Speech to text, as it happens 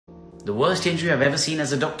The worst injury I've ever seen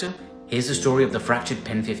as a doctor? Here's the story of the fractured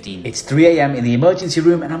pen 15. It's 3 AM in the emergency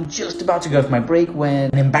room and I'm just about to go for my break when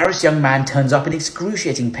an embarrassed young man turns up in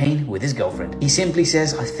excruciating pain with his girlfriend. He simply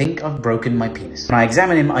says, "I think I've broken my penis." When I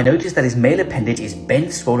examine him, I notice that his male appendage is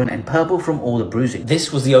bent, swollen and purple from all the bruising.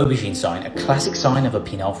 This was the aubergine sign, a classic sign of a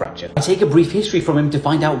penile fracture. I take a brief history from him to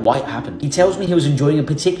find out why it happened. He tells me he was enjoying a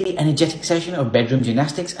particularly energetic session of bedroom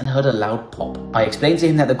gymnastics and heard a loud pop. I explain to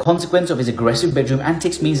him that the consequence of his aggressive bedroom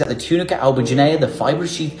antics means that the tunica albuginea, the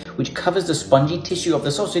fibrous sheath which covers the spongy tissue of the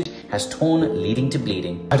sausage, has torn, leading to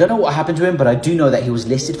bleeding. I don't know what happened to him, but I do know that he was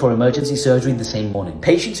listed for emergency surgery the same morning.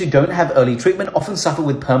 Patients who don't have early treatment often suffer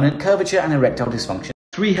with permanent curvature and erectile dysfunction.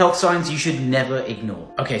 3 health signs you should never ignore.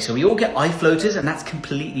 Okay, so we all get eye floaters and that's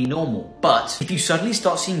completely normal. But if you suddenly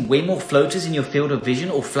start seeing way more floaters in your field of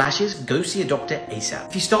vision or flashes, go see a doctor ASAP.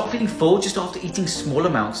 If you start feeling full just after eating small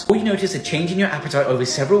amounts, or you notice a change in your appetite over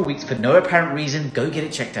several weeks for no apparent reason, go get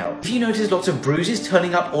it checked out. If you notice lots of bruises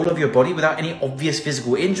turning up all over your body without any obvious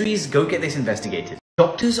physical injuries, go get this investigated.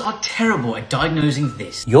 Doctors are terrible at diagnosing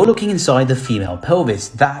this. You're looking inside the female pelvis.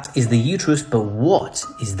 That is the uterus, but what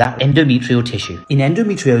is that endometrial tissue? In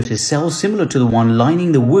endometriosis, cells similar to the one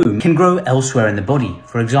lining the womb can grow elsewhere in the body.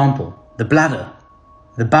 For example, the bladder,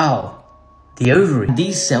 the bowel, the ovary.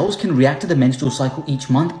 These cells can react to the menstrual cycle each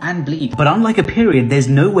month and bleed. But unlike a period, there's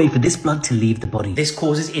no way for this blood to leave the body. This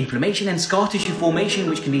causes inflammation and scar tissue formation,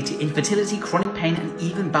 which can lead to infertility, chronic pain, and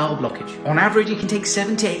even bowel blockage. On average, it can take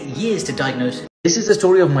 7 to 8 years to diagnose it. This is the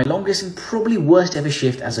story of my longest and probably worst ever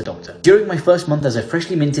shift as a doctor. During my first month as a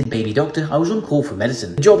freshly minted baby doctor, I was on call for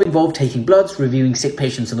medicine. The job involved taking bloods, reviewing sick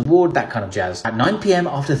patients on the ward, that kind of jazz. At 9 PM,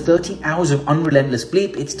 after 13 hours of unrelentless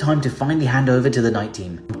bleep, it's time to finally hand over to the night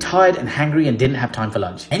team. I'm tired and hangry and didn't have time for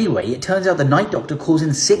lunch. Anyway, it turns out the night doctor calls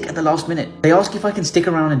in sick at the last minute. They ask if I can stick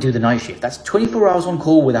around and do the night shift. That's 24 hours on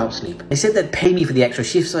call without sleep. They said they'd pay me for the extra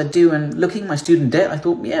shifts I'd do, and looking at my student debt, I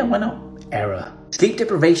thought, yeah, why not? Error. Sleep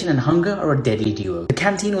deprivation and hunger are a deadly duo. The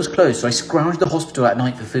canteen was closed, so I scrounged the hospital at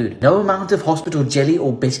night for food. No amount of hospital jelly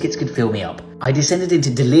or biscuits could fill me up. I descended into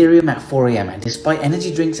delirium at 4 AM, and despite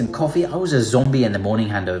energy drinks and coffee, I was a zombie in the morning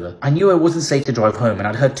handover. I knew I wasn't safe to drive home, and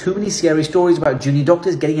I'd heard too many scary stories about junior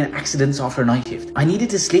doctors getting in accidents after a night shift. I needed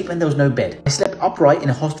to sleep and there was no bed. I slept upright in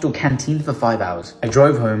a hospital canteen for 5 hours. I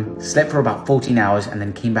drove home, slept for about 14 hours, and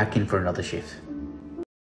then came back in for another shift.